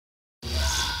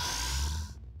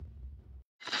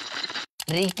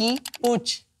Riqui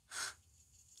Puig.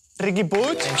 Riqui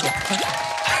Puig.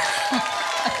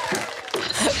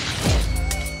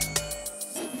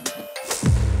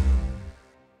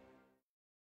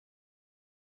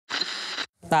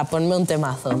 Va, ponme un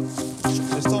temazo.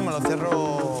 Esto me lo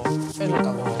cierro... Fes el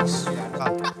que vulguis.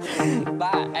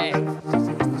 Va,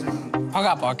 Poc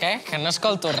a poc, que no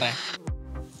escolto res.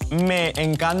 Me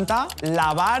encanta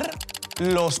lavar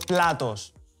los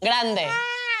platos. Grande.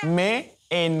 Me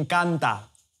encanta.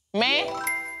 Me,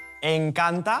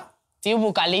 Encanta. tio,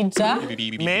 vocalitza.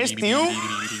 Més, tio.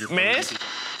 Més.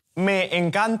 Me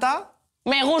encanta.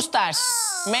 Me gustas.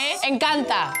 Me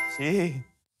encanta. Sí.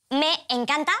 Me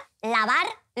encanta lavar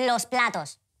los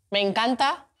platos. Me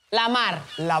encanta la mar.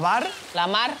 Lavar La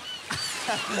mar.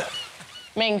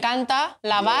 Me encanta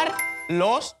lavar.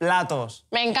 los platos.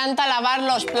 Me encanta lavar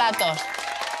los platos.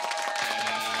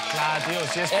 Clar, tio,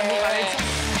 si és que vocalitza...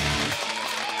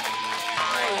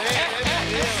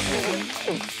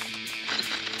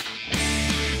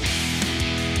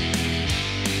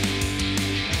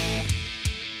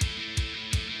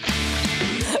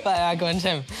 Va,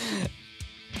 comencem.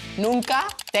 Nunca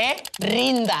te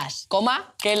rindas,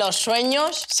 coma, que los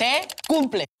sueños se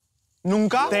cumplen.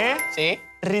 Nunca te Sí.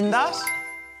 rindas,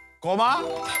 coma,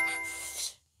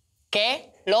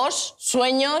 Que los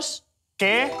sueños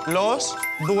que los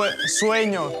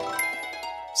sueños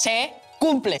se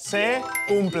cumplen. se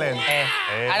cumplen.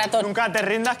 Ahora todo. Nunca te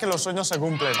rindas, que los sueños se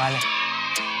cumplen. Vale.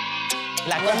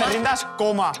 La Nunca coma. te rindas,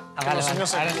 coma, que Vale, los sueños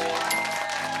se vale. cumplen.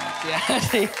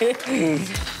 Sí.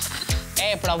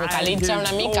 Però vocalitza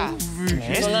una mica.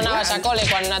 Tu no anaves a col·le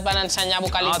quan et van ensenyar a No,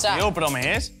 vocalitzar. tío, pero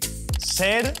me es.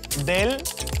 Ser del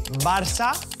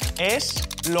Barça es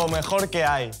lo mejor que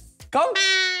hay. Com?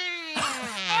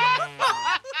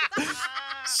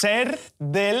 Ser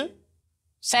del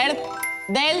Ser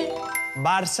del...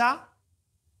 Barça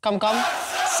Com?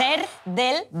 Ser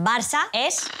del Barça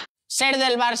es... Ser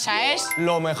del Barça es...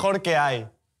 lo mejor que hay.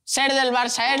 Ser del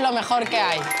Barça es lo mejor que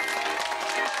hay. Bé,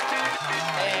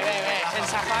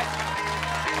 sense afac.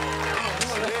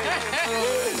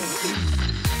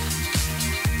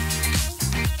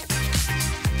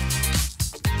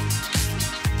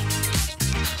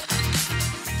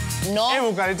 No...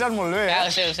 Vocalitzas molt bé,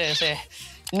 Claro, sí.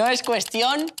 No es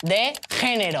cuestión de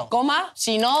género, coma,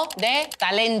 sino de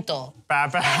talento.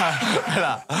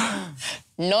 Espera.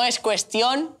 No es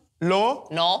cuestión... No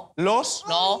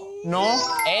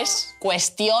Es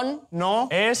cuestión... no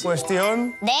es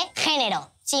cuestión, de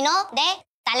género, sino de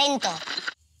talento.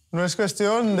 no es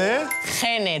cuestión de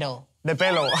Género.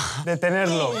 pelo, de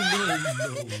tenerlo.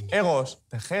 Egos,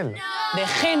 de gel. De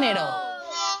género.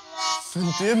 No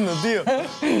entiendo, tío.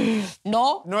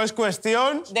 No No es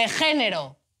cuestión, de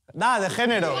género. de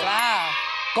género, Claro.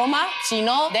 Coma,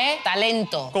 sino de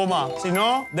talento. coma,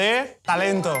 sino de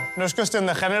talento. No es cuestión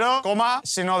de género, coma,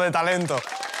 sino de talento.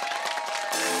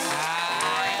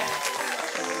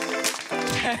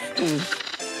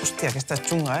 Hòstia, aquesta és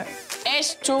xunga,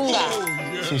 Es chunga.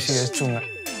 Sí, és xunga.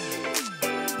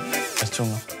 És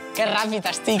xunga. Qué ràpid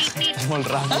estic. Es molt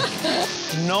ràpid.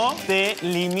 No te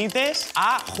limites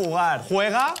a jugar.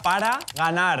 Juega para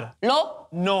ganar. No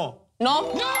No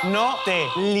te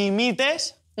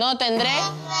limites. No tendré.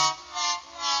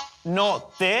 No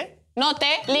te No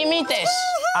te limites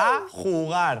a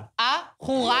jugar. a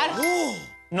jugar.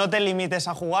 No te limites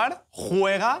a jugar.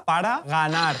 Juega para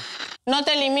ganar. No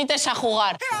te limites a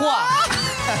jugar. Juega.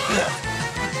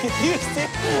 ¿Qué dices?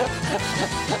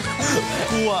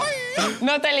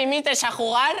 No te limites a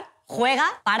jugar. Juega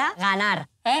para ganar.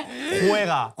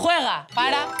 Juega. Juega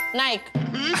para Nike.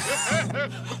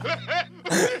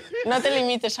 No te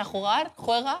limites a jugar.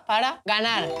 Juega para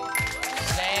ganar.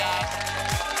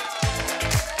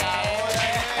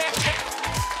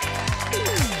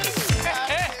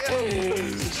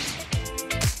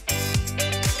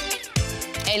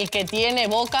 El que tiene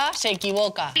boca se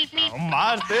equivoca. Aún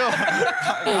más, tío.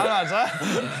 Nada, ¿sabes?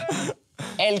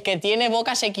 El que tiene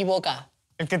boca se equivoca.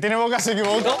 El que tiene boca se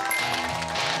equivoca.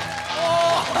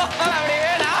 ¡Oh! ¡La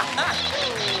primera!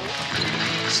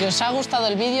 Si os ha gustado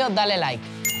el vídeo, dale like.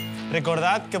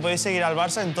 Recordad que podéis seguir al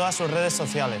Barça en todas sus redes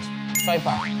sociales. Soy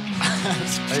Pa.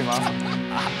 Ahí va.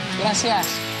 Gracias.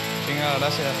 Venga,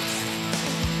 gracias.